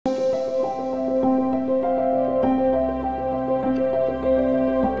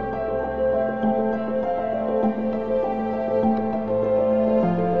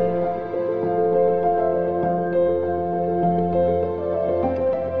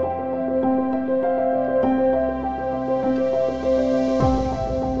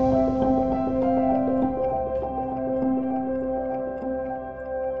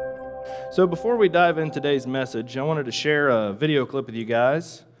So before we dive into today's message, I wanted to share a video clip with you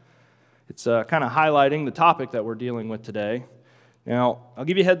guys. It's kind of highlighting the topic that we're dealing with today. Now, I'll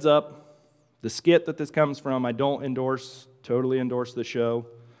give you a heads up. The skit that this comes from, I don't totally endorse the show,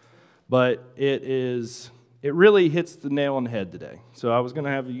 but it really hits the nail on the head today. So I was going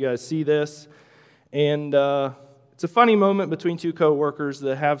to have you guys see this, and it's a funny moment between two co-workers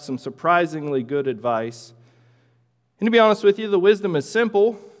that have some surprisingly good advice. And to be honest with you, the wisdom is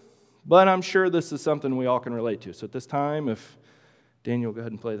simple, but I'm sure this is something we all can relate to. So at this time, if Daniel, go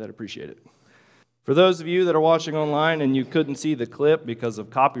ahead and play that, appreciate it. For those of you that are watching online and you couldn't see the clip because of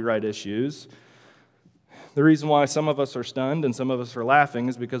copyright issues, the reason why some of us are stunned and some of us are laughing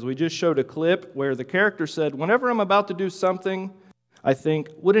is because we just showed a clip where the character said, whenever I'm about to do something, I think,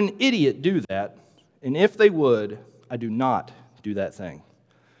 would an idiot do that? And if they would, I do not do that thing.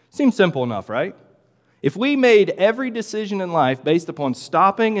 Seems simple enough, right? If we made every decision in life based upon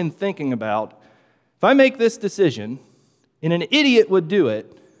stopping and thinking about, if I make this decision and an idiot would do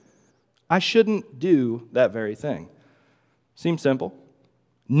it, I shouldn't do that very thing. Seems simple.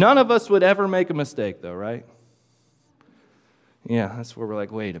 None of us would ever make a mistake, though, right? Yeah, that's where we're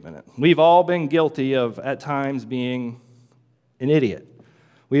like, wait a minute. We've all been guilty of, at times, being an idiot.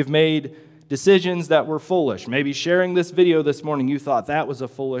 We've made decisions that were foolish. Maybe sharing this video this morning, you thought that was a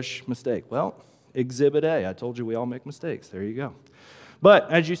foolish mistake. Well, Exhibit A. I told you we all make mistakes. There you go. But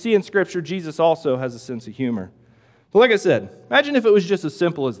as you see in Scripture, Jesus also has a sense of humor. But like I said, imagine if it was just as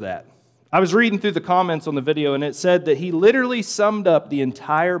simple as that. I was reading through the comments on the video, and it said that he literally summed up the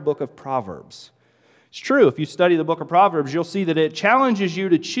entire book of Proverbs. It's true. If you study the book of Proverbs, you'll see that it challenges you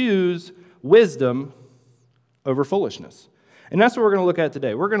to choose wisdom over foolishness. And that's what we're going to look at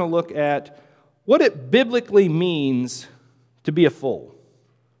today. We're going to look at what it biblically means to be a fool.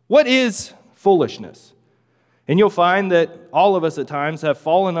 What is foolishness? And you'll find that all of us at times have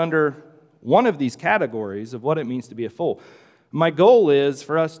fallen under one of these categories of what it means to be a fool. My goal is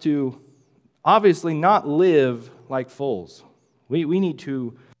for us to obviously not live like fools. We need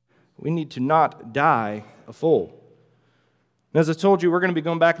to not die a fool. And as I told you, we're going to be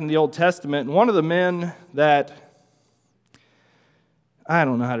going back into the Old Testament, and one of the men that, I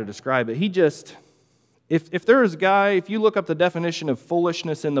don't know how to describe it, he just, if there is a guy, if you look up the definition of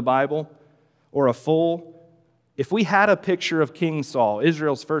foolishness in the Bible, or a fool, if we had a picture of King Saul,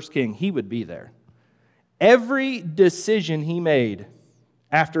 Israel's first king, he would be there. Every decision he made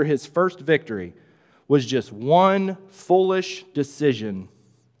after his first victory was just one foolish decision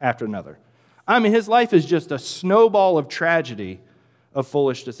after another. I mean, his life is just a snowball of tragedy of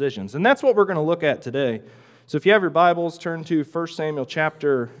foolish decisions. And that's what we're going to look at today. So if you have your Bibles, turn to 1 Samuel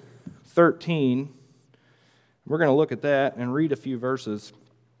chapter 13. We're going to look at that and read a few verses.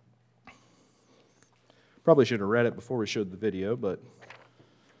 Probably should have read it before we showed the video, but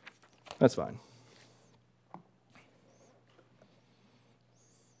that's fine.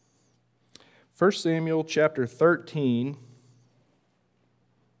 First Samuel chapter 13,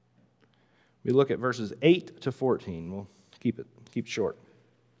 we look at verses 8 to 14. We'll keep it short.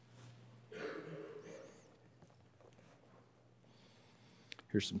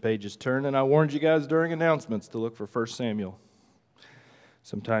 Here's some pages turned, and I warned you guys during announcements to look for 1 Samuel.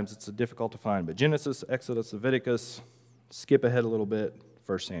 Sometimes it's difficult to find, but Genesis, Exodus, Leviticus, skip ahead a little bit,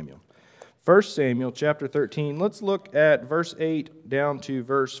 1 Samuel. 1 Samuel chapter 13, let's look at verse 8 down to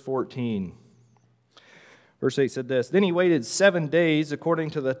verse 14. Verse 8 said this, Then he waited 7 days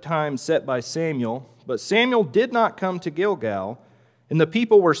according to the time set by Samuel, but Samuel did not come to Gilgal, and the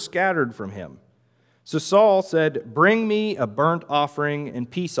people were scattered from him. So Saul said, Bring me a burnt offering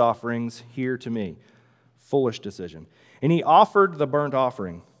and peace offerings here to me. Foolish decision. And he offered the burnt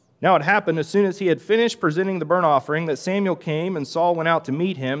offering. Now it happened as soon as he had finished presenting the burnt offering that Samuel came, and Saul went out to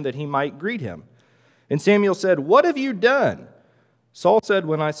meet him that he might greet him. And Samuel said, What have you done? Saul said,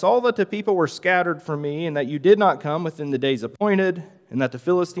 When I saw that the people were scattered from me, and that you did not come within the days appointed, and that the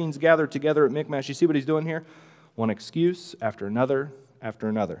Philistines gathered together at Michmash. You see what he's doing here? One excuse after another after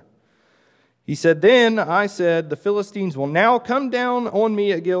another. He said, Then I said, The Philistines will now come down on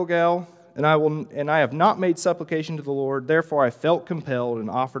me at Gilgal, and I have not made supplication to the Lord. Therefore I felt compelled and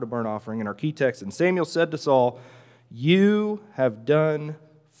offered a burnt offering. In our key text, and Samuel said to Saul, You have done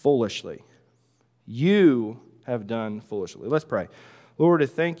foolishly. You have done foolishly. Let's pray. Lord, I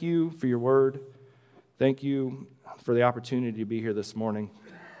thank you for your word. Thank you for the opportunity to be here this morning.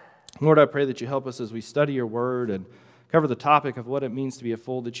 Lord, I pray that you help us as we study your word and cover the topic of what it means to be a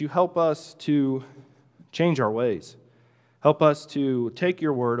fool, that you help us to change our ways. Help us to take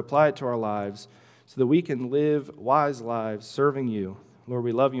your word, apply it to our lives, so that we can live wise lives serving you. Lord,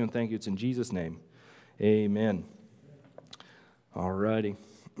 we love you and thank you. It's in Jesus' name. Amen. All righty.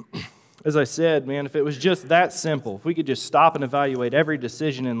 As I said, man, if it was just that simple, if we could just stop and evaluate every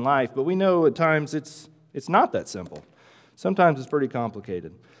decision in life, but we know at times it's not that simple. Sometimes it's pretty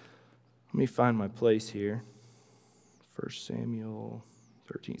complicated. Let me find my place here. 1 Samuel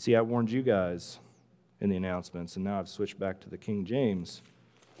 13. See, I warned you guys in the announcements, and now I've switched back to the King James.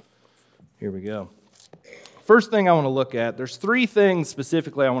 Here we go. First thing I want to look at, there's three things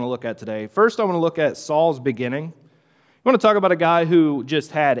specifically I want to look at today. First, I want to look at Saul's beginning. I want to talk about a guy who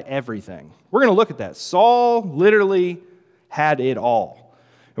just had everything. We're going to look at that. Saul literally had it all.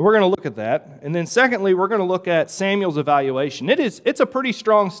 And we're going to look at that. And then secondly, we're going to look at Samuel's evaluation. It's a pretty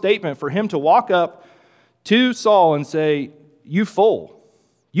strong statement for him to walk up to Saul and say, "You fool.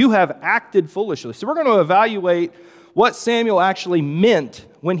 You have acted foolishly." So we're going to evaluate what Samuel actually meant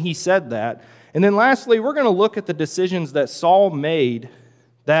when he said that. And then lastly, we're going to look at the decisions that Saul made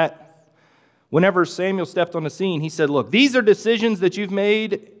that whenever Samuel stepped on the scene, he said, "Look, these are decisions that you've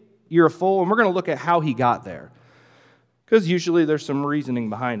made. You're a fool." And we're going to look at how he got there, because usually there's some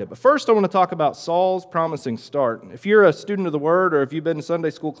reasoning behind it. But first, I want to talk about Saul's promising start. If you're a student of the Word, or if you've been in Sunday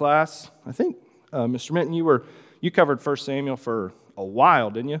school class, I think, Mr. Minton, you covered 1 Samuel for a while,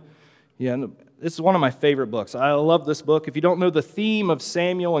 didn't you? Yeah, and this is one of my favorite books. I love this book. If you don't know the theme of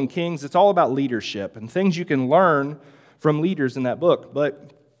Samuel and Kings, it's all about leadership and things you can learn from leaders in that book.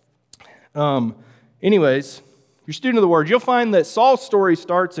 But anyways, if you're a student of the Word, you'll find that Saul's story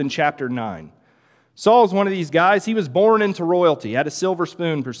starts in chapter 9. Saul's one of these guys. He was born into royalty, had a silver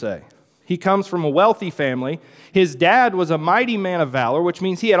spoon per se. He comes from a wealthy family. His dad was a mighty man of valor, which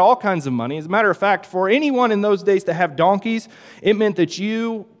means he had all kinds of money. As a matter of fact, for anyone in those days to have donkeys, it meant that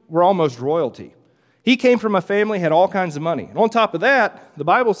you were almost royalty. He came from a family, had all kinds of money. And on top of that, the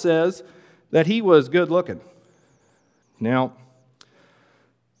Bible says that he was good looking. Now,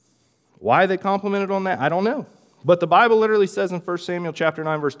 why they complimented on that, I don't know. But the Bible literally says in 1 Samuel chapter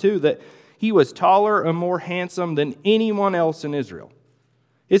 9, verse 2, that he was taller and more handsome than anyone else in Israel.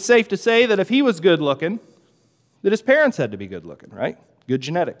 It's safe to say that if he was good looking, that his parents had to be good looking, right? Good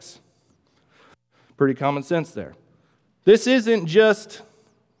genetics. Pretty common sense there. This isn't just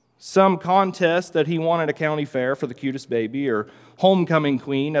some contest that he won at a county fair for the cutest baby or homecoming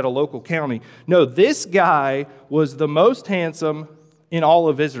queen at a local county. No, this guy was the most handsome in all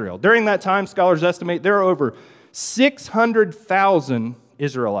of Israel. During that time, scholars estimate there are over 600,000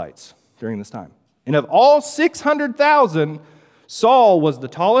 Israelites during this time. And of all 600,000, Saul was the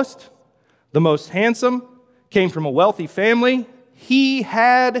tallest, the most handsome, came from a wealthy family. He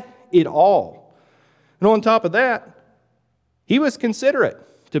had it all. And on top of that, he was considerate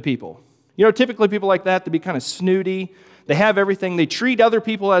to people. You know, typically people like that, they be kind of snooty. They have everything. They treat other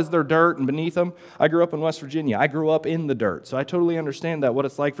people as their dirt and beneath them. I grew up in West Virginia. I grew up in the dirt. So I totally understand that, what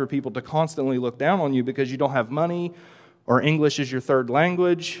it's like for people to constantly look down on you because you don't have money or English is your third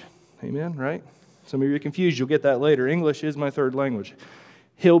language. Amen, right? Some of you are confused. You'll get that later. English is my third language.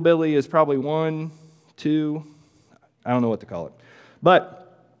 Hillbilly is probably 1, 2, I don't know what to call it.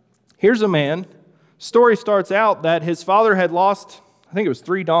 But here's a man. Story starts out that his father had lost, I think it was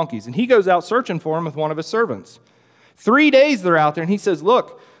 3 donkeys, and he goes out searching for him with one of his servants. 3 days they're out there, and he says,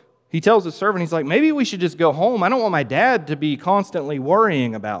 look, he tells his servant, he's like, maybe we should just go home. I don't want my dad to be constantly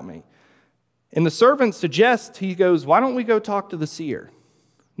worrying about me. And the servant suggests, he goes, why don't we go talk to the seer?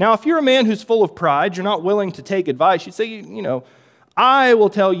 Now, if you're a man who's full of pride, you're not willing to take advice, you say, you know, I will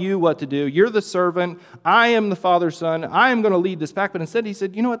tell you what to do. You're the servant. I am the father's son. I am going to lead this pack. But instead, he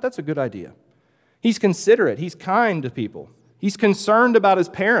said, you know what, that's a good idea. He's considerate. He's kind to people. He's concerned about his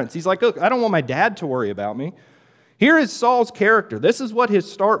parents. He's like, look, I don't want my dad to worry about me. Here is Saul's character. This is what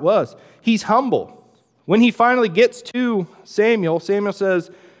his start was. He's humble. When he finally gets to Samuel, Samuel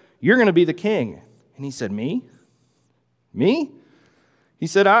says, you're going to be the king. And he said, me? Me? He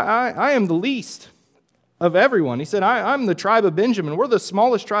said, I am the least of everyone. He said, I'm the tribe of Benjamin. We're the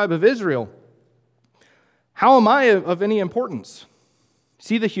smallest tribe of Israel. How am I of any importance?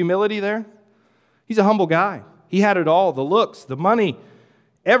 See the humility there? He's a humble guy. He had it all, the looks, the money,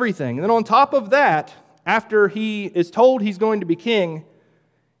 everything. And then on top of that, after he is told he's going to be king,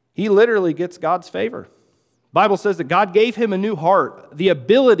 he literally gets God's favor. The Bible says that God gave him a new heart, the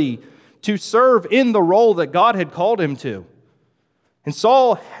ability to serve in the role that God had called him to. And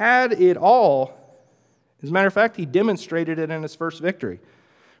Saul had it all. As a matter of fact, he demonstrated it in his first victory.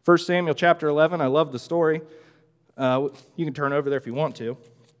 1 Samuel chapter 11, I love the story. You can turn over there if you want to.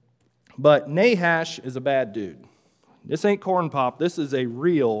 But Nahash is a bad dude. This ain't corn pop. This is a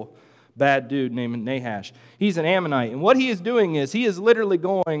real bad dude named Nahash. He's an Ammonite. And what he is doing is he is literally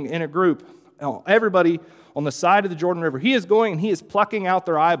going in a group, everybody on the side of the Jordan River. He is going and he is plucking out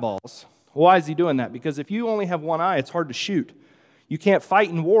their eyeballs. Why is he doing that? Because if you only have one eye, it's hard to shoot. You can't fight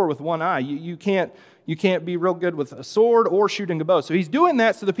in war with one eye. You can't be real good with a sword or shooting a bow. So he's doing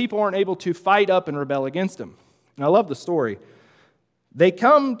that so the people aren't able to fight up and rebel against him. And I love the story. They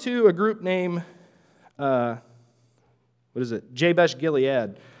come to a group named, Jabesh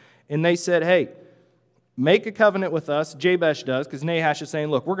Gilead. And they said, hey, make a covenant with us. Jabesh does, because Nahash is saying,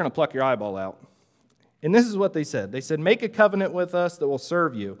 look, we're going to pluck your eyeball out. And this is what they said. They said, make a covenant with us that will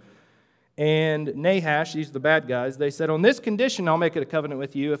serve you. And Nahash, these are the bad guys, they said, on this condition I'll make it a covenant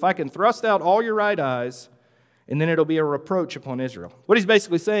with you, if I can thrust out all your right eyes, and then it'll be a reproach upon Israel. What he's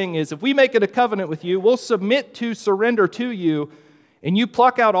basically saying is, if we make it a covenant with you, we'll submit to surrender to you, and you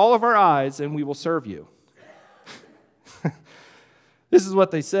pluck out all of our eyes, and we will serve you. This is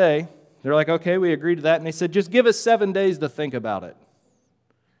what they say. They're like, okay, we agree to that. And they said, just give us 7 days to think about it.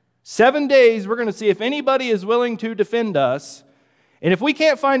 7 days, we're going to see if anybody is willing to defend us. And if we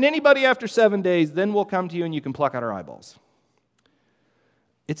can't find anybody after 7 days, then we'll come to you and you can pluck out our eyeballs.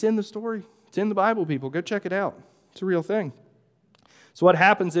 It's in the story. It's in the Bible, people. Go check it out. It's a real thing. So what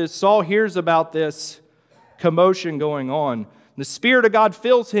happens is Saul hears about this commotion going on. The Spirit of God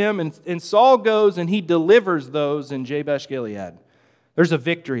fills him, and Saul goes and he delivers those in Jabesh Gilead. There's a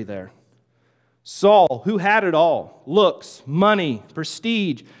victory there. Saul, who had it all, looks, money,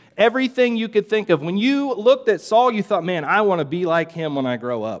 prestige, everything you could think of. When you looked at Saul, you thought, man, I want to be like him when I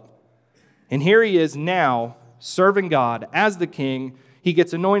grow up. And here he is now serving God as the king. He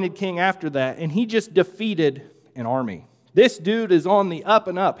gets anointed king after that, and he just defeated an army. This dude is on the up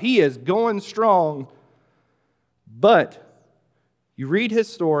and up. He is going strong. But you read his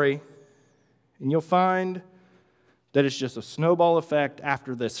story, and you'll find that it's just a snowball effect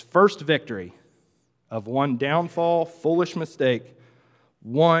after this first victory of one downfall, foolish mistake,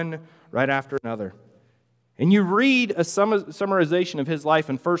 one right after another. And you read a summarization of his life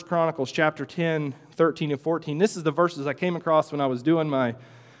in 1 Chronicles chapter 10, 13, and 14. This is the verses I came across when I was doing my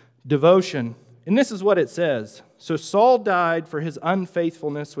devotion. And this is what it says. So Saul died for his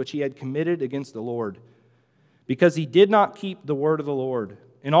unfaithfulness which he had committed against the Lord, because he did not keep the word of the Lord,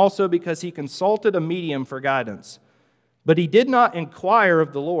 and also because he consulted a medium for guidance. But he did not inquire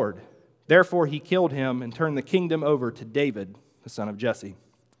of the Lord. Therefore he killed him and turned the kingdom over to David, the son of Jesse.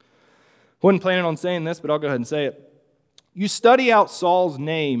 Wasn't planning on saying this, but I'll go ahead and say it. You study out Saul's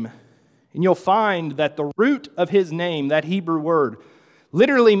name, and you'll find that the root of his name, that Hebrew word,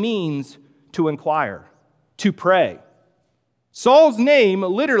 literally means to inquire, to pray. Saul's name,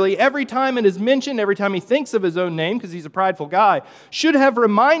 literally, every time it is mentioned, every time he thinks of his own name, because he's a prideful guy, should have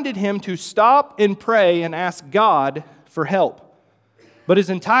reminded him to stop and pray and ask God for help. But his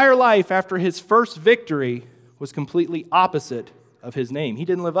entire life after his first victory was completely opposite of his name. He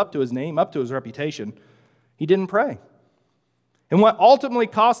didn't live up to his name, up to his reputation. He didn't pray. And what ultimately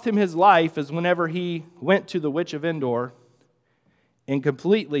cost him his life is whenever he went to the witch of Endor and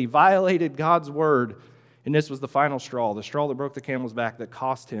completely violated God's word. And this was the final straw, the straw that broke the camel's back that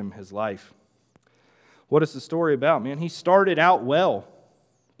cost him his life. What is the story about, man? He started out well,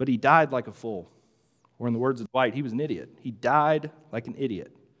 but he died like a fool. Or in the words of Dwight, he was an idiot. He died like an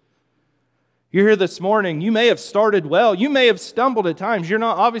idiot. You're here this morning. You may have started well. You may have stumbled at times. You're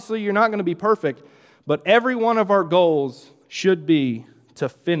not going to be perfect. But every one of our goals should be to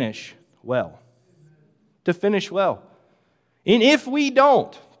finish well. To finish well. And if we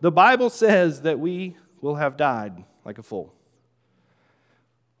don't, the Bible says that we will have died like a fool.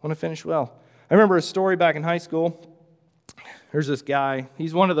 I want to finish well. I remember a story back in high school. There's this guy.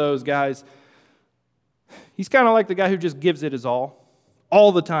 He's one of those guys. He's kind of like the guy who just gives it his all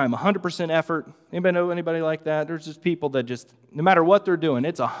the time, 100% effort. Anybody know anybody like that? There's just people that just, no matter what they're doing,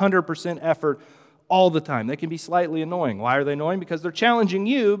 it's 100% effort all the time. They can be slightly annoying. Why are they annoying? Because they're challenging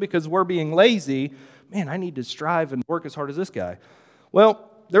you, because we're being lazy. Man, I need to strive and work as hard as this guy. Well,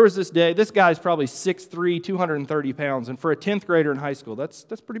 there was this day, this guy's probably 6'3", 230 pounds, and for a 10th grader in high school, that's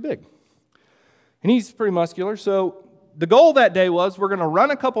pretty big. And he's pretty muscular, so the goal that day was we're going to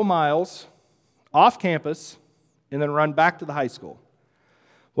run a couple miles off campus and then run back to the high school.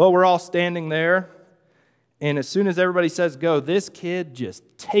 Well, we're all standing there, and as soon as everybody says go, this kid just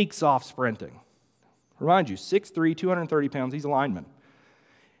takes off sprinting. Remind you, 6'3", 230 pounds, he's a lineman.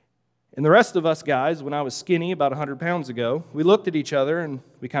 And the rest of us guys, when I was skinny about 100 pounds ago, we looked at each other and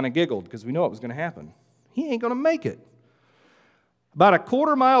we kind of giggled because we know it was going to happen. He ain't going to make it. About a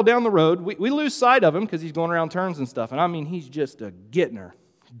quarter mile down the road, we lose sight of him because he's going around turns and stuff. And I mean, he's just a getting her,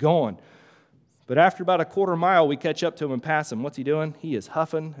 going. But after about a quarter mile, we catch up to him and pass him. What's he doing? He is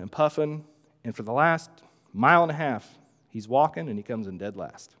huffing and puffing. And for the last mile and a half, he's walking and he comes in dead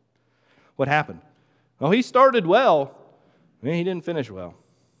last. What happened? Well, he started well. Man, he didn't finish well.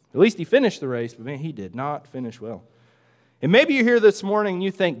 At least he finished the race, but man, he did not finish well. And maybe you're here this morning and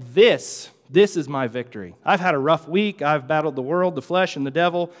you think, this is my victory. I've had a rough week. I've battled the world, the flesh, and the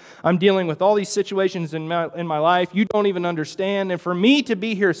devil. I'm dealing with all these situations in my life you don't even understand. And for me to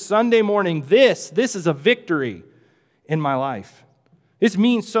be here Sunday morning, this is a victory in my life. This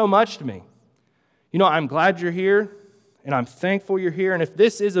means so much to me. You know, I'm glad you're here, and I'm thankful you're here. And if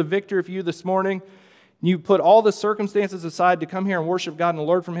this is a victory for you this morning, you put all the circumstances aside to come here and worship God and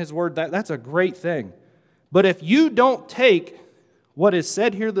learn from His Word, that's a great thing. But if you don't take what is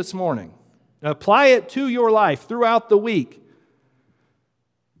said here this morning, apply it to your life throughout the week,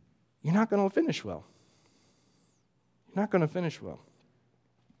 you're not going to finish well. You're not going to finish well.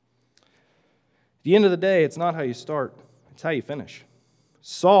 At the end of the day, it's not how you start, it's how you finish.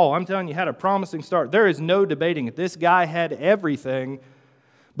 Saul, I'm telling you, had a promising start. There is no debating it. This guy had everything,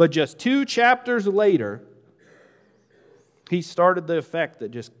 but just 2 chapters later, he started the effect that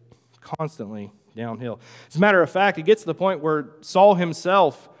just constantly downhill. As a matter of fact, it gets to the point where Saul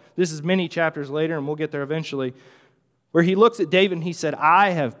himself, this is many chapters later, and we'll get there eventually, where he looks at David and he said, I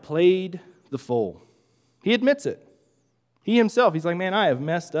have played the fool. He admits it. He himself, he's like, man, I have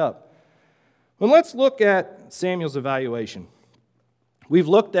messed up. Well, let's look at Samuel's evaluation. We've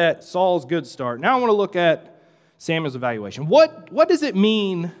looked at Saul's good start. Now I want to look at Samuel's evaluation. What does it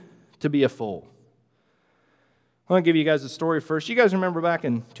mean to be a fool? I want to give you guys a story first. You guys remember back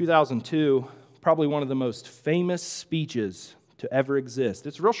in 2002, probably one of the most famous speeches to ever exist.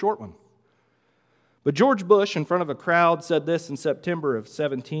 It's a real short one. But George Bush, in front of a crowd, said this in September of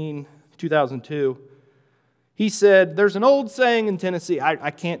 2002. He said, there's an old saying in Tennessee.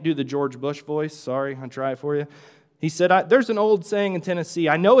 I can't do the George Bush voice. Sorry, I'll try it for you. He said, there's an old saying in Tennessee,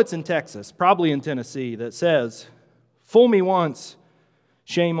 I know it's in Texas, probably in Tennessee, that says, fool me once,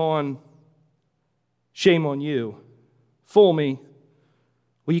 shame on you. Fool me,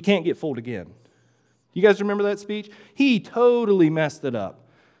 well, you can't get fooled again. You guys remember that speech? He totally messed it up.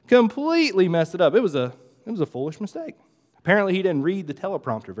 Completely messed it up. It was a foolish mistake. Apparently he didn't read the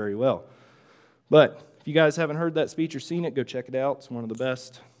teleprompter very well. But if you guys haven't heard that speech or seen it, go check it out. It's one of the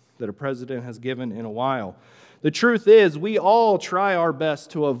best that a president has given in a while. The truth is, we all try our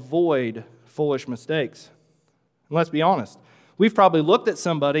best to avoid foolish mistakes. And let's be honest. We've probably looked at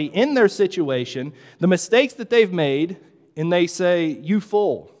somebody in their situation, the mistakes that they've made, and they say, you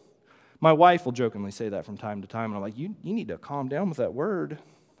fool. My wife will jokingly say that from time to time, and I'm like, you need to calm down with that word.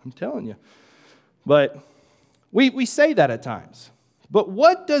 I'm telling you. But we say that at times. But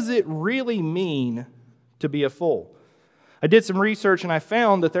what does it really mean to be a fool? I did some research, and I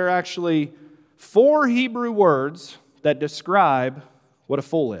found that there are actually 4 Hebrew words that describe what a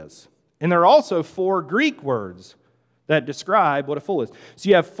fool is. And there are also 4 Greek words that describe what a fool is. So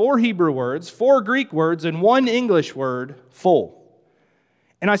you have 4 Hebrew words, 4 Greek words, and 1 English word, fool.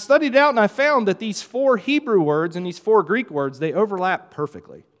 And I studied it out and I found that these 4 Hebrew words and these 4 Greek words, they overlap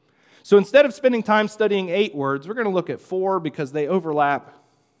perfectly. So instead of spending time studying 8 words, we're going to look at 4 because they overlap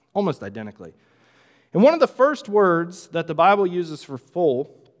almost identically. And one of the first words that the Bible uses for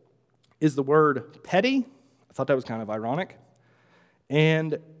fool is the word petty. I thought that was kind of ironic.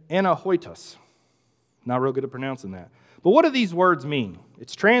 And anahoitos. Not real good at pronouncing that. But what do these words mean?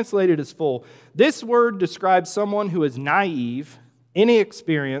 It's translated as fool. This word describes someone who is naive,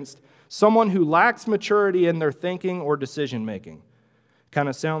 inexperienced, someone who lacks maturity in their thinking or decision making. Kind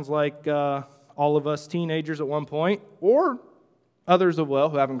of sounds like all of us teenagers at one point, or others as well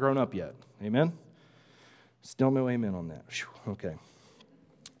who haven't grown up yet. Amen? Still no amen on that. Whew, okay.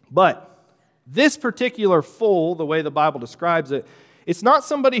 But this particular fool, the way the Bible describes it, it's not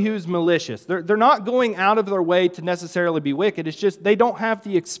somebody who's malicious. They're not going out of their way to necessarily be wicked. It's just they don't have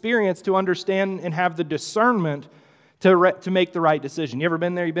the experience to understand and have the discernment to make the right decision. You ever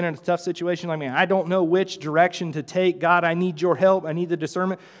been there? You've been in a tough situation like, man, I don't know which direction to take. God, I need your help. I need the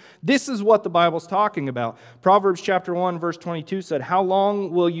discernment. This is what the Bible's talking about. Proverbs chapter 1, verse 22 said, how long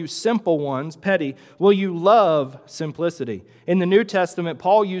will you simple ones, petty, will you love simplicity? In the New Testament,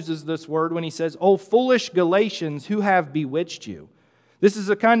 Paul uses this word when he says, oh, foolish Galatians, who have bewitched you? This is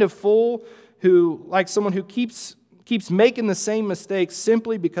a kind of fool who, like someone who keeps making the same mistakes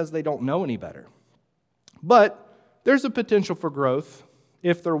simply because they don't know any better. But there's a potential for growth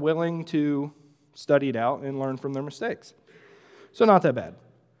if they're willing to study it out and learn from their mistakes. So not that bad.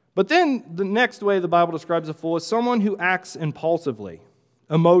 But then the next way the Bible describes a fool is someone who acts impulsively,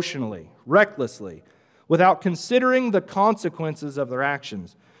 emotionally, recklessly, without considering the consequences of their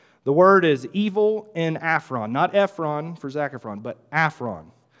actions. The word is evil in Aphron, not Ephron for Zac Efron, but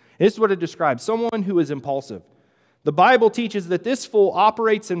Aphron. This is what it describes, someone who is impulsive. The Bible teaches that this fool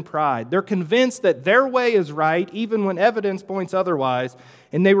operates in pride. They're convinced that their way is right, even when evidence points otherwise,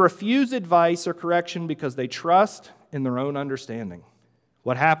 and they refuse advice or correction because they trust in their own understanding.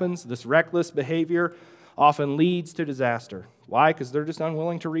 What happens? This reckless behavior often leads to disaster. Why? Because they're just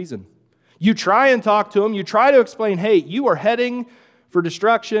unwilling to reason. You try and talk to them. You try to explain, hey, you are heading for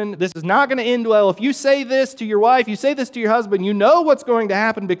destruction. This is not going to end well. If you say this to your wife, you say this to your husband, you know what's going to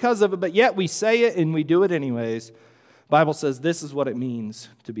happen because of it, but yet we say it and we do it anyways. The Bible says this is what it means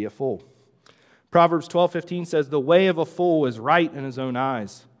to be a fool. Proverbs 12:15 says, the way of a fool is right in his own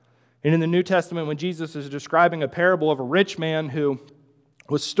eyes. And in the New Testament, when Jesus is describing a parable of a rich man who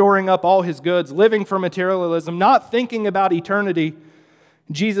was storing up all his goods, living for materialism, not thinking about eternity,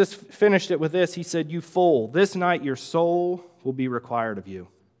 Jesus finished it with this. He said, you fool, this night your soul will be required of you.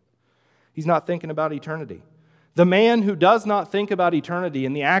 He's not thinking about eternity. The man who does not think about eternity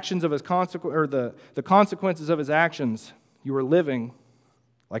and the actions of his the consequences of his actions, you are living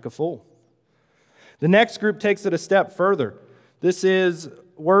like a fool. The next group takes it a step further. This is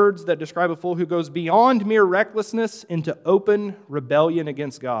words that describe a fool who goes beyond mere recklessness into open rebellion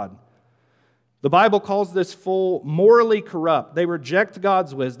against God. The Bible calls this fool morally corrupt. They reject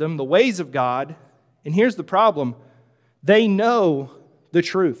God's wisdom, the ways of God, and here's the problem. They know the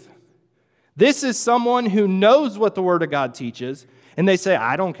truth. This is someone who knows what the Word of God teaches, and they say,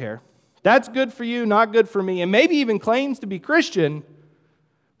 I don't care. That's good for you, not good for me, and maybe even claims to be Christian,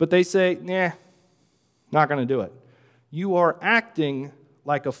 but they say, nah, not going to do it. You are acting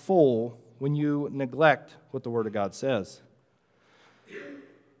like a fool when you neglect what the Word of God says.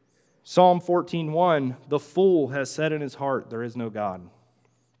 Psalm 14:1, the fool has said in his heart, there is no God.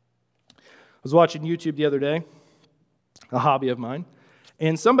 I was watching YouTube the other day, a hobby of mine,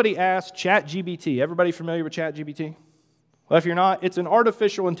 and somebody asked ChatGPT. Everybody familiar with ChatGPT? Well, if you're not, it's an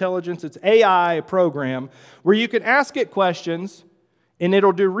artificial intelligence, it's AI program where you can ask it questions and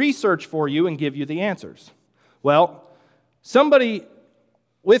it'll do research for you and give you the answers. Well, somebody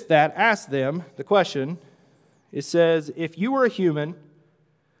with that asked them the question. It says, if you were a human,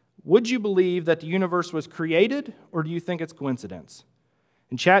 would you believe that the universe was created or do you think it's coincidence?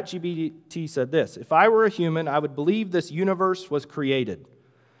 And ChatGPT said this, if I were a human, I would believe this universe was created.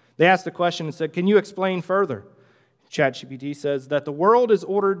 They asked the question and said, can you explain further? ChatGPT says that the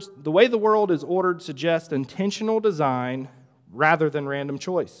way the world is ordered suggests intentional design rather than random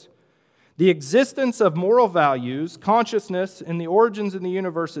choice. The existence of moral values, consciousness, and the origins in the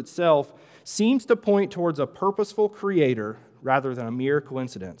universe itself seems to point towards a purposeful creator rather than a mere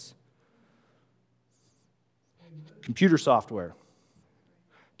coincidence. Computer software.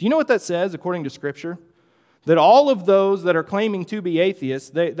 Do you know what that says according to Scripture? That all of those that are claiming to be atheists,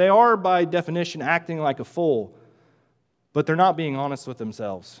 they are by definition acting like a fool, but they're not being honest with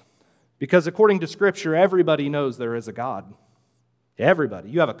themselves. Because according to Scripture, everybody knows there is a God. Everybody.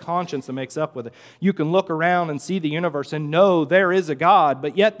 You have a conscience that makes up with it. You can look around and see the universe and know there is a God,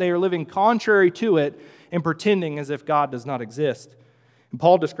 but yet they are living contrary to it and pretending as if God does not exist. And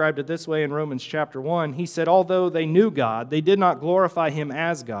Paul described it this way in Romans chapter 1. He said, although they knew God, they did not glorify Him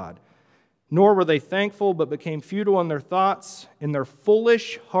as God, nor were they thankful, but became futile in their thoughts, and their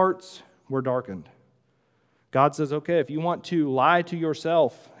foolish hearts were darkened. God says, okay, if you want to lie to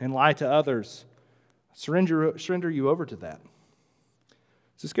yourself and lie to others, surrender you over to that.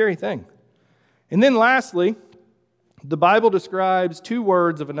 It's a scary thing. And then lastly, the Bible describes two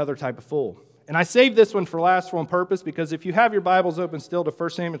words of another type of fool. And I saved this one for last on purpose because if you have your Bibles open still to 1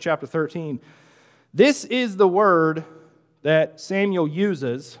 Samuel chapter 13, this is the word that Samuel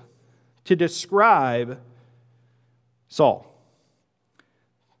uses to describe Saul.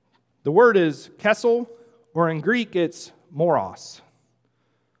 The word is kesel, or in Greek it's moros.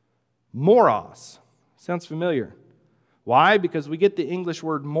 Moros. Sounds familiar. Why? Because we get the English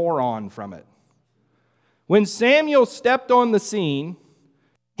word moron from it. When Samuel stepped on the scene,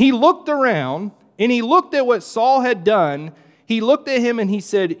 he looked around and he looked at what Saul had done. He looked at him and he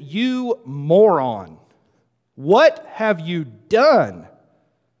said, you moron, what have you done?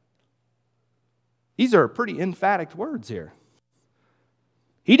 These are pretty emphatic words here.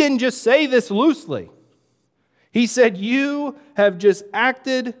 He didn't just say this loosely. He said, you have just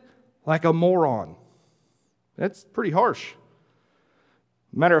acted like a moron. That's pretty harsh.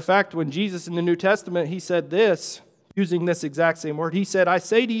 Matter of fact, when Jesus in the New Testament, he said this, using this exact same word. He said, I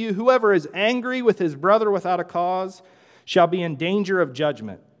say to you, whoever is angry with his brother without a cause shall be in danger of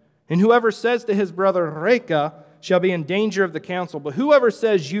judgment. And whoever says to his brother, Reka, shall be in danger of the council. But whoever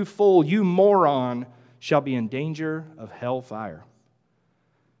says, you fool, you moron, shall be in danger of hellfire.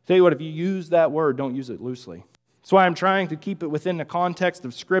 Tell you what, if you use that word, don't use it loosely. That's why I'm trying to keep it within the context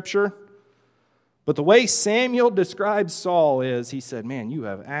of Scripture. But the way Samuel describes Saul is, he said, man, you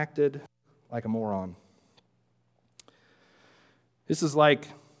have acted like a moron. This is like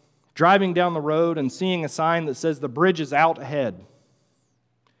driving down the road and seeing a sign that says the bridge is out ahead.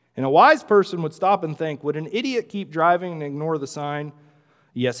 And a wise person would stop and think, would an idiot keep driving and ignore the sign?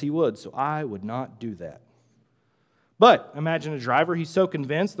 Yes, he would, so I would not do that. But imagine a driver, he's so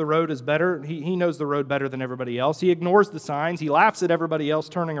convinced the road is better, he knows the road better than everybody else. He ignores the signs, he laughs at everybody else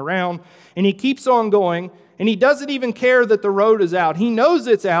turning around, and he keeps on going, and he doesn't even care that the road is out. He knows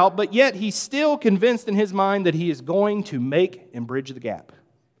it's out, but yet he's still convinced in his mind that he is going to make and bridge the gap.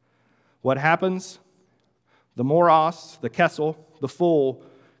 What happens? The moros, the kessel, the fool,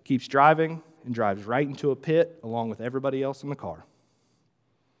 keeps driving and drives right into a pit along with everybody else in the car.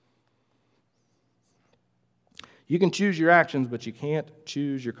 You can choose your actions, but you can't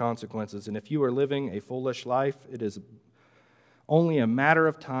choose your consequences. And if you are living a foolish life, it is only a matter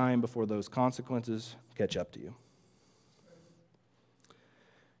of time before those consequences catch up to you.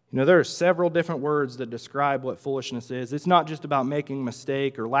 You know, there are several different words that describe what foolishness is. It's not just about making a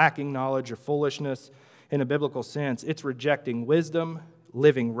mistake or lacking knowledge or foolishness in a biblical sense. It's rejecting wisdom,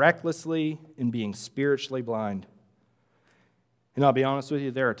 living recklessly, and being spiritually blind. And I'll be honest with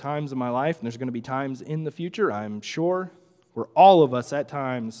you, there are times in my life, and there's going to be times in the future, I'm sure, where all of us at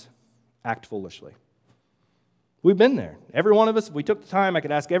times act foolishly. We've been there. Every one of us, if we took the time, I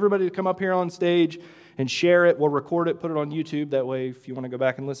could ask everybody to come up here on stage and share it. We'll record it, put it on YouTube. That way, if you want to go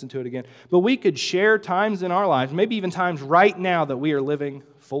back and listen to it again. But we could share times in our lives, maybe even times right now that we are living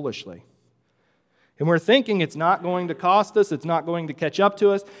foolishly. And we're thinking it's not going to cost us, it's not going to catch up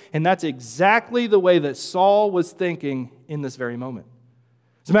to us, and that's exactly the way that Saul was thinking in this very moment.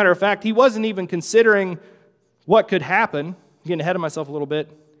 As a matter of fact, he wasn't even considering what could happen. I'm getting ahead of myself a little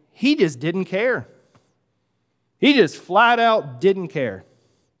bit. He just didn't care. He just flat out didn't care.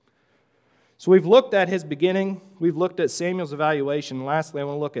 So we've looked at his beginning, we've looked at Samuel's evaluation, and lastly I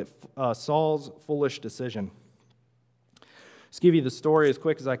want to look at Saul's foolish decision. Let's give you the story as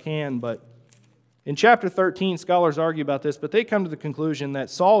quick as I can, but in chapter 13, scholars argue about this, but they come to the conclusion that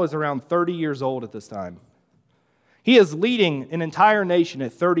Saul is around 30 years old at this time. He is leading an entire nation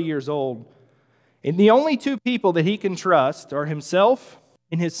at 30 years old, and the only two people that he can trust are himself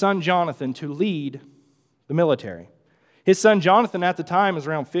and his son Jonathan to lead the military. His son Jonathan at the time is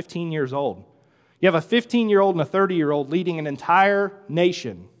around 15 years old. You have a 15-year-old and a 30-year-old leading an entire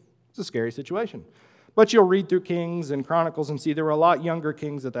nation. It's a scary situation. But you'll read through Kings and Chronicles and see there were a lot younger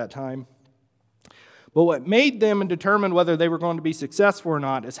kings at that time. But what made them and determined whether they were going to be successful or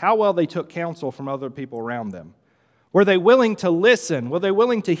not is how well they took counsel from other people around them. Were they willing to listen? Were they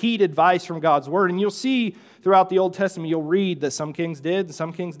willing to heed advice from God's Word? And you'll see throughout the Old Testament, you'll read that some kings did and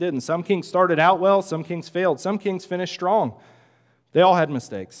some kings didn't. Some kings started out well, some kings failed, some kings finished strong. They all had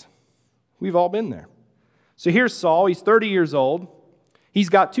mistakes. We've all been there. So here's Saul. He's 30 years old. He's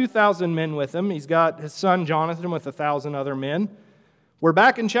got 2,000 men with him. He's got his son Jonathan with 1,000 other men. Where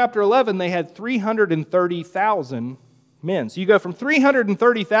back in chapter 11, they had 330,000 men. So you go from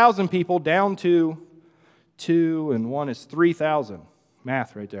 330,000 people down to 2 and 1 is 3,000.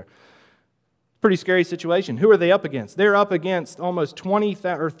 Math right there. Pretty scary situation. Who are they up against? They're up against almost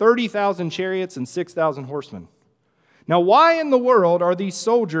 30,000 chariots and 6,000 horsemen. Now, why in the world are these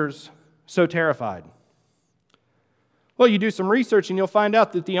soldiers so terrified? Well, you do some research and you'll find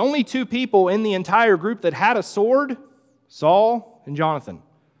out that the only two people in the entire group that had a sword, Saul and Jonathan.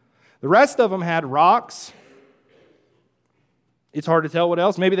 The rest of them had rocks. It's hard to tell what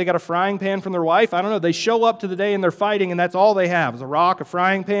else. Maybe they got a frying pan from their wife. I don't know. They show up to the day and they're fighting, and that's all they have is a rock, a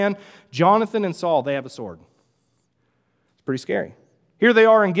frying pan. Jonathan and Saul, they have a sword. It's pretty scary. Here they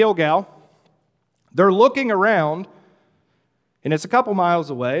are in Gilgal. They're looking around, and it's a couple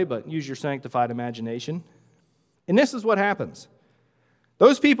miles away, but use your sanctified imagination. And this is what happens.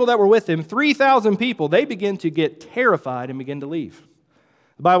 Those people that were with him, 3,000 people, they begin to get terrified and begin to leave.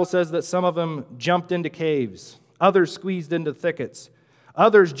 The Bible says that some of them jumped into caves. Others squeezed into thickets.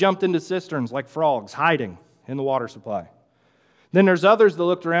 Others jumped into cisterns like frogs, hiding in the water supply. Then there's others that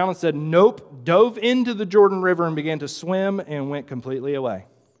looked around and said, nope, dove into the Jordan River and began to swim and went completely away.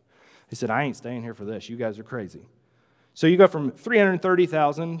 They said, I ain't staying here for this. You guys are crazy. So you go from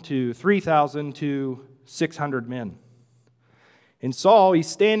 330,000 to 3,000 to 600 men. And Saul, he's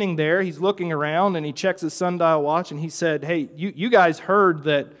standing there, he's looking around, and he checks his sundial watch, and he said, hey, you guys heard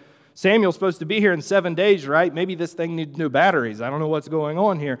that Samuel's supposed to be here in 7 days, right? Maybe this thing needs new batteries. I don't know what's going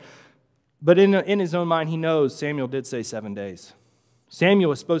on here. But in his own mind, he knows Samuel did say 7 days.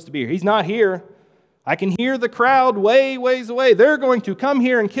 Samuel is supposed to be here. He's not here. I can hear the crowd ways away. They're going to come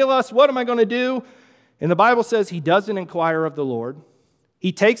here and kill us. What am I going to do? And the Bible says he doesn't inquire of the Lord.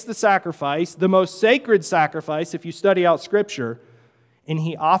 He takes the sacrifice, the most sacred sacrifice, if you study out Scripture, and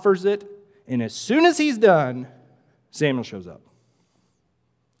he offers it. And as soon as he's done, Samuel shows up.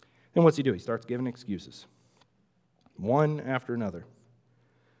 And what's he do? He starts giving excuses, one after another.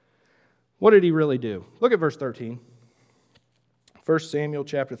 What did he really do? Look at verse 13. 1 Samuel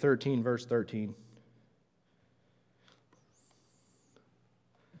chapter 13, verse 13.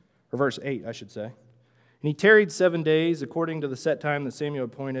 Or verse 8, I should say. And he tarried 7 days according to the set time that Samuel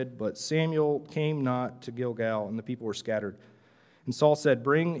appointed, but Samuel came not to Gilgal, and the people were scattered. And Saul said,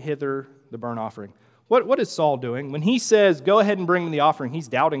 bring hither the burnt offering. What is Saul doing? When he says, go ahead and bring the offering, he's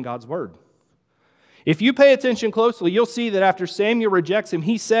doubting God's word. If you pay attention closely, you'll see that after Samuel rejects him,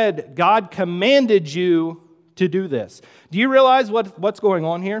 he said, God commanded you to do this. Do you realize what's going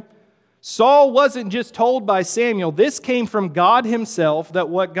on here? Saul wasn't just told by Samuel. This came from God himself, that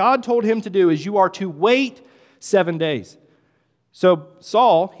what God told him to do is you are to wait 7 days. So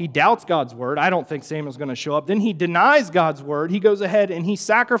Saul, he doubts God's word. I don't think Samuel's going to show up. Then he denies God's word. He goes ahead and he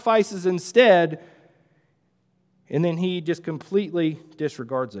sacrifices instead, and then he just completely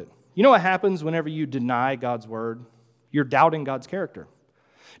disregards it. You know what happens whenever you deny God's word? You're doubting God's character.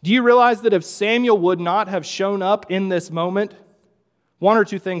 Do you realize that if Samuel would not have shown up in this moment, one or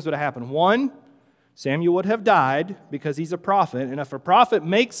two things would have happened. One, Samuel would have died because he's a prophet, and if a prophet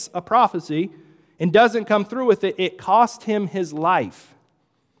makes a prophecy and doesn't come through with it, it cost him his life.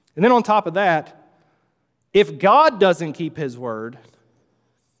 And then on top of that, if God doesn't keep his word,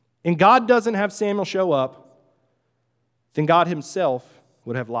 and God doesn't have Samuel show up, then God himself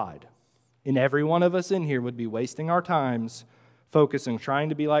would have lied. And every one of us in here would be wasting our times focusing, trying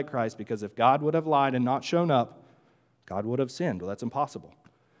to be like Christ, because if God would have lied and not shown up, God would have sinned. Well, that's impossible.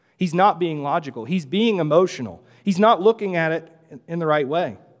 He's not being logical. He's being emotional. He's not looking at it in the right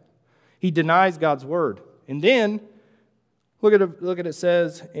way. He denies God's word. And then, look at it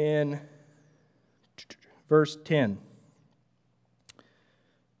says in verse 10,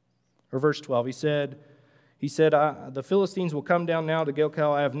 or verse 12, he said, the Philistines will come down now to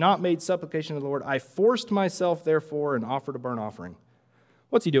Gilgal. I have not made supplication to the Lord. I forced myself, therefore, and offered a burnt offering.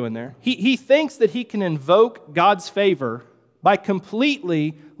 What's he doing there? He thinks that he can invoke God's favor by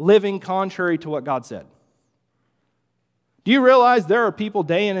completely living contrary to what God said. Do you realize there are people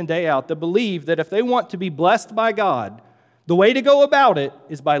day in and day out that believe that if they want to be blessed by God, the way to go about it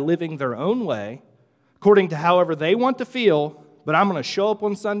is by living their own way, according to however they want to feel, but I'm going to show up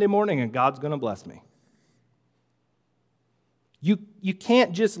on Sunday morning and God's going to bless me. You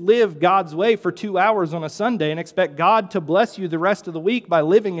can't just live God's way for 2 hours on a Sunday and expect God to bless you the rest of the week by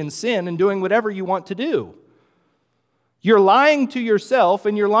living in sin and doing whatever you want to do. You're lying to yourself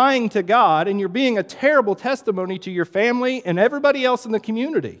and you're lying to God, and you're being a terrible testimony to your family and everybody else in the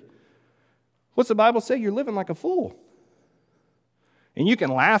community. What's the Bible say? You're living like a fool. And you can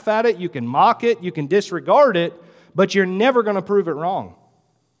laugh at it, you can mock it, you can disregard it, but you're never going to prove it wrong.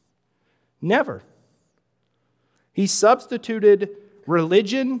 Never. He substituted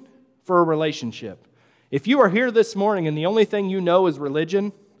religion for a relationship. If you are here this morning and the only thing you know is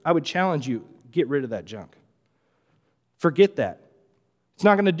religion, I would challenge you, get rid of that junk. Forget that. It's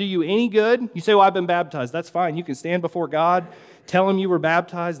not going to do you any good. You say, well, I've been baptized. That's fine. You can stand before God, tell him you were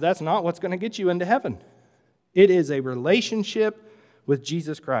baptized. That's not what's going to get you into heaven. It is a relationship with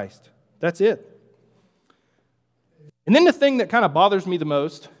Jesus Christ. That's it. And then the thing that kind of bothers me the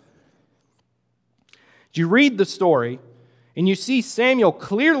most, you read the story, and you see Samuel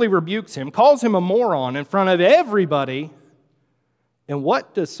clearly rebukes him, calls him a moron in front of everybody, and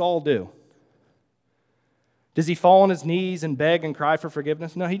what does Saul do? Does he fall on his knees and beg and cry for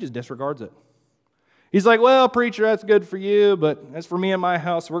forgiveness? No, he just disregards it. He's like, well, preacher, that's good for you, but as for me and my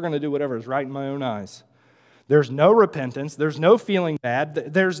house, we're going to do whatever is right in my own eyes. There's no repentance. There's no feeling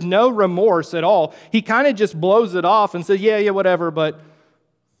bad. There's no remorse at all. He kind of just blows it off and says, yeah, whatever, but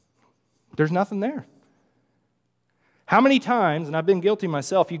there's nothing there. How many times, and I've been guilty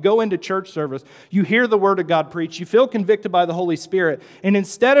myself, you go into church service, you hear the Word of God preached, you feel convicted by the Holy Spirit, and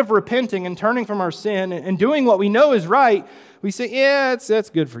instead of repenting and turning from our sin and doing what we know is right, we say, yeah, that's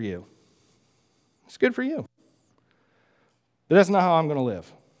good for you. It's good for you. But that's not how I'm going to live.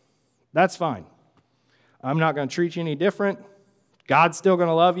 That's fine. I'm not going to treat you any different. God's still going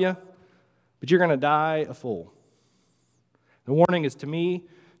to love you, but you're going to die a fool. The warning is to me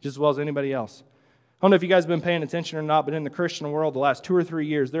just as well as anybody else. I don't know if you guys have been paying attention or not, but in the Christian world, the last 2 or 3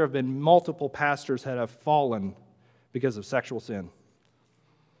 years, there have been multiple pastors that have fallen because of sexual sin.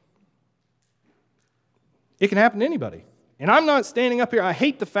 It can happen to anybody. And I'm not standing up here. I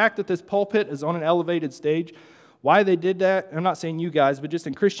hate the fact that this pulpit is on an elevated stage. Why they did that, I'm not saying you guys, but just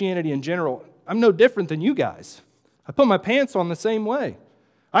in Christianity in general, I'm no different than you guys. I put my pants on the same way.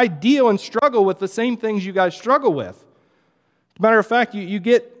 I deal and struggle with the same things you guys struggle with. As a matter of fact, you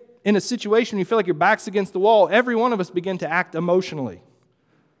get in a situation you feel like your back's against the wall, every one of us begin to act emotionally.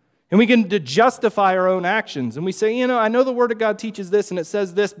 And we can justify our own actions. And we say, I know the Word of God teaches this and it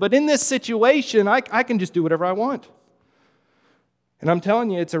says this, but in this situation, I can just do whatever I want. And I'm telling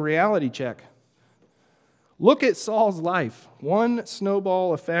you, it's a reality check. Look at Saul's life. One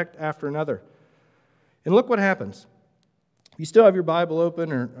snowball effect after another. And look what happens. If you still have your Bible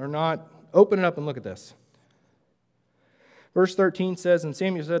open or not, open it up and look at this. Verse 13 says, And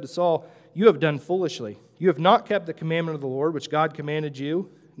Samuel said to Saul, You have done foolishly. You have not kept the commandment of the Lord, which God commanded you.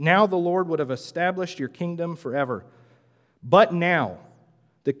 Now the Lord would have established your kingdom forever. But now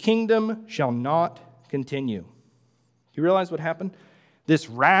the kingdom shall not continue. You realize what happened? This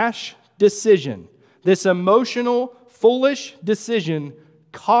rash decision, this emotional, foolish decision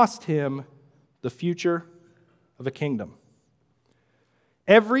cost him the future of a kingdom.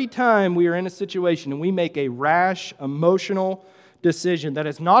 Every time we are in a situation and we make a rash, emotional decision that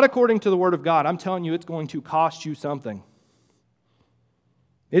is not according to the Word of God, I'm telling you, it's going to cost you something.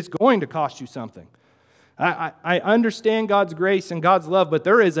 It's going to cost you something. I understand God's grace and God's love, but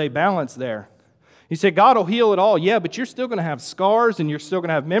there is a balance there. You say, God will heal it all. Yeah, but you're still going to have scars, and you're still going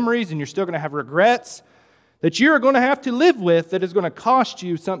to have memories, and you're still going to have regrets that you're going to have to live with that is going to cost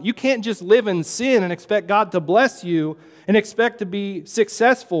you something. You can't just live in sin and expect God to bless you and expect to be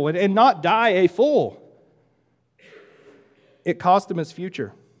successful and not die a fool. It cost him his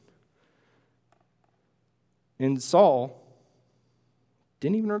future. And Saul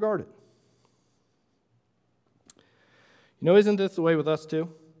didn't even regard it. Isn't this the way with us too?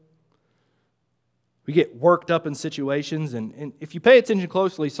 We get worked up in situations, and if you pay attention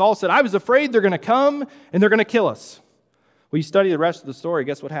closely, Saul said, I was afraid they're going to come and they're going to kill us. Well, you study the rest of the story,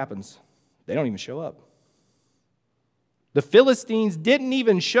 guess what happens? They don't even show up. The Philistines didn't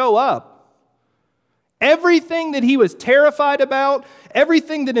even show up. Everything that he was terrified about,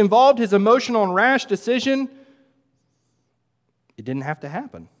 everything that involved his emotional and rash decision, it didn't have to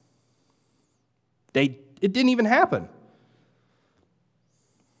happen. It didn't even happen.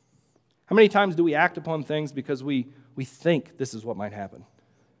 How many times do we act upon things because we think this is what might happen?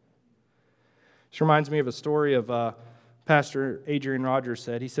 This reminds me of a story of Pastor Adrian Rogers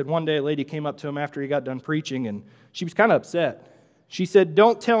said. He said one day a lady came up to him after he got done preaching, and she was kind of upset. She said,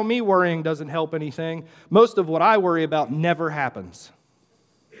 Don't tell me worrying doesn't help anything. Most of what I worry about never happens.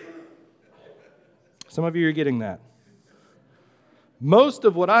 Some of you are getting that. Most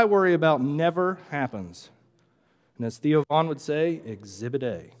of what I worry about never happens. And as Theo Vaughn would say, Exhibit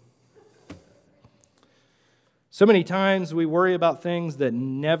A. So many times we worry about things that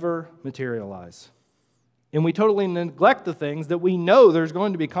never materialize. And we totally neglect the things that we know there's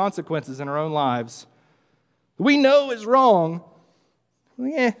going to be consequences in our own lives. We know is wrong.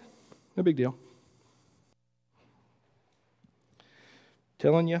 Well, no big deal.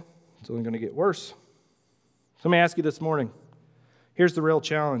 Telling you, it's only going to get worse. So let me ask you this morning. Here's the real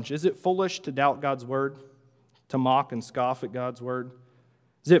challenge. Is it foolish to doubt God's word? To mock and scoff at God's word?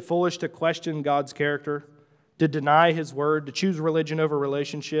 Is it foolish to question God's character? To deny His word? To choose religion over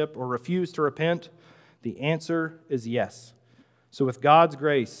relationship? Or refuse to repent? The answer is yes. So with God's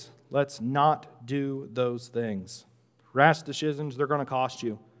grace, let's not do those things. Rash decisions, they're going to cost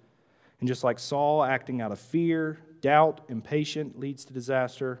you. And just like Saul acting out of fear, doubt, impatience leads to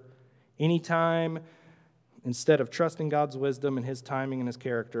disaster, anytime, instead of trusting God's wisdom and His timing and His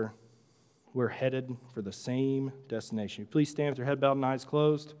character, we're headed for the same destination. Please stand with your head bowed and eyes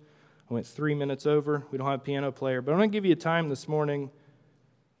closed. I went 3 minutes over. We don't have a piano player, but I'm going to give you a time this morning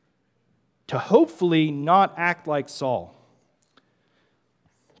to hopefully not act like Saul.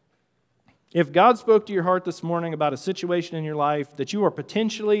 If God spoke to your heart this morning about a situation in your life that you are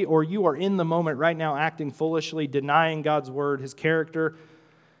potentially or you are in the moment right now acting foolishly, denying God's word, His character,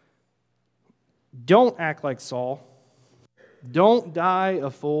 don't act like Saul. Don't die a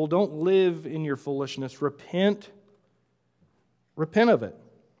fool. Don't live in your foolishness. Repent. Repent of it.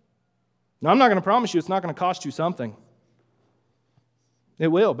 Now, I'm not going to promise you it's not going to cost you something. It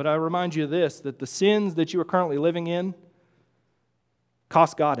will, but I remind you of this, that the sins that you are currently living in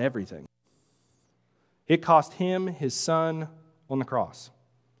cost God everything. It cost Him His Son on the cross.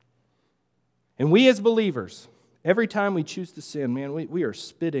 And we as believers, every time we choose to sin, man, we are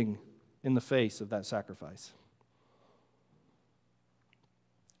spitting in the face of that sacrifice.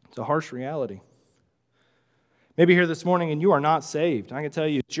 It's a harsh reality. Maybe you're here this morning and you are not saved. I can tell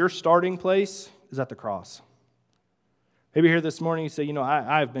you, your starting place is at the cross. Maybe you're here this morning and you say,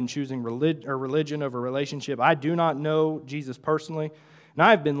 I've been choosing religion over relationship. I do not know Jesus personally, and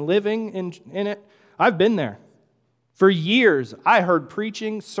I've been living in it. I've been there. For years, I heard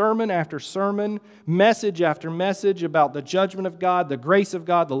preaching, sermon after sermon, message after message about the judgment of God, the grace of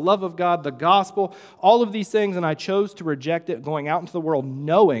God, the love of God, the gospel, all of these things, and I chose to reject it going out into the world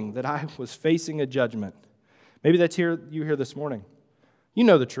knowing that I was facing a judgment. Maybe that's you here this morning. You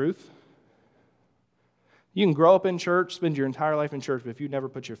know the truth. You can grow up in church, spend your entire life in church, but if you never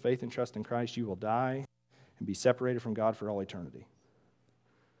put your faith and trust in Christ, you will die and be separated from God for all eternity.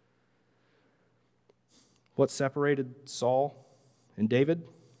 What separated Saul and David?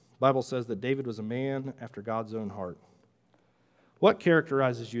 The Bible says that David was a man after God's own heart. What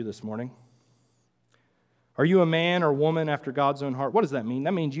characterizes you this morning? Are you a man or woman after God's own heart? What does that mean?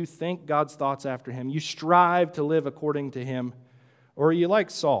 That means you think God's thoughts after him. You strive to live according to him. Or are you like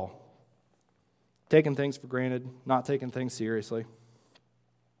Saul, taking things for granted, not taking things seriously?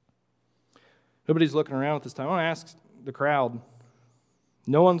 Nobody's looking around at this time. I want to ask the crowd.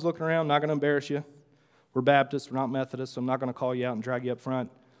 No one's looking around, not going to embarrass you. We're Baptists, we're not Methodists, so I'm not going to call you out and drag you up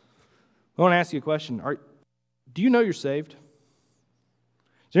front. I want to ask you a question. Do you know you're saved? Is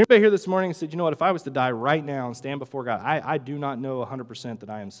there anybody here this morning who said, you know what, if I was to die right now and stand before God, I do not know 100% that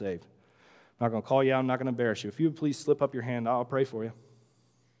I am saved. I'm not going to call you out, I'm not going to embarrass you. If you would please slip up your hand, I'll pray for you.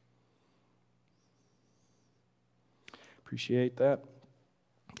 Appreciate that.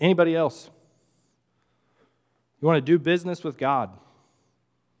 Anybody else? You want to do business with God?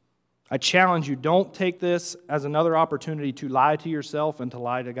 I challenge you, don't take this as another opportunity to lie to yourself and to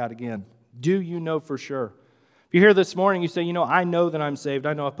lie to God again. Do you know for sure? If you're here this morning, you say, you know, I know that I'm saved.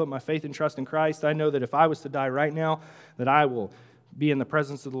 I know I've put my faith and trust in Christ. I know that if I was to die right now, that I will be in the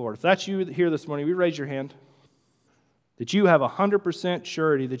presence of the Lord. If that's you here this morning, will you raise your hand? That you have 100%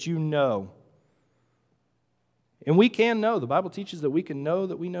 surety that you know. And we can know. The Bible teaches that we can know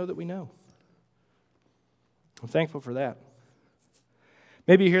that we know that we know. I'm thankful for that.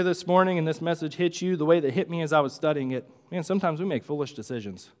 Maybe you're here this morning and this message hits you the way that hit me as I was studying it. Man, sometimes we make foolish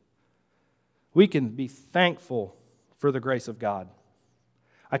decisions. We can be thankful for the grace of God.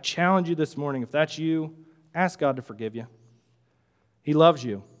 I challenge you this morning, if that's you, ask God to forgive you. He loves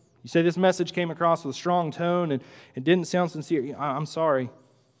you. You say this message came across with a strong tone and it didn't sound sincere. I'm sorry.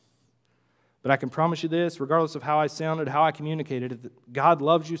 But I can promise you this, regardless of how I sounded, how I communicated, that God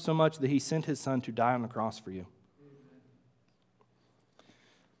loves you so much that he sent his son to die on the cross for you.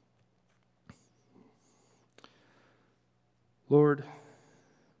 Lord,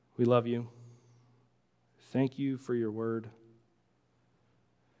 we love you. Thank you for your word.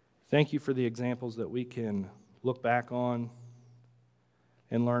 Thank you for the examples that we can look back on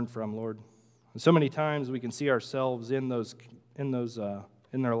and learn from, Lord. And so many times we can see ourselves in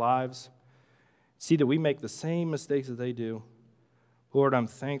their lives, see that we make the same mistakes that they do. Lord, I'm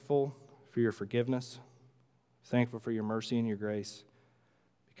thankful for your forgiveness, thankful for your mercy and your grace,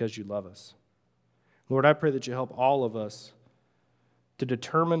 because you love us. Lord, I pray that you help all of us to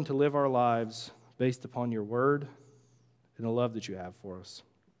determine to live our lives based upon your word and the love that you have for us.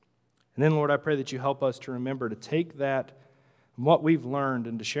 And then, Lord, I pray that you help us to remember to take that, what we've learned,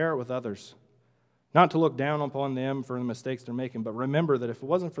 and to share it with others. Not to look down upon them for the mistakes they're making, but remember that if it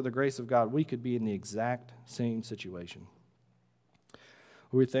wasn't for the grace of God, we could be in the exact same situation.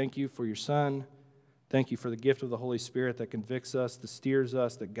 Lord, we thank you for your Son. Thank you for the gift of the Holy Spirit that convicts us, that steers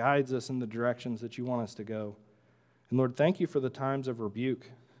us, that guides us in the directions that you want us to go. And Lord, thank you for the times of rebuke.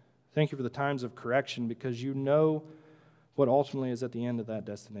 Thank you for the times of correction, because you know what ultimately is at the end of that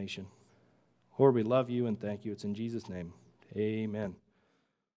destination. Lord, we love you and thank you. It's in Jesus' name. Amen.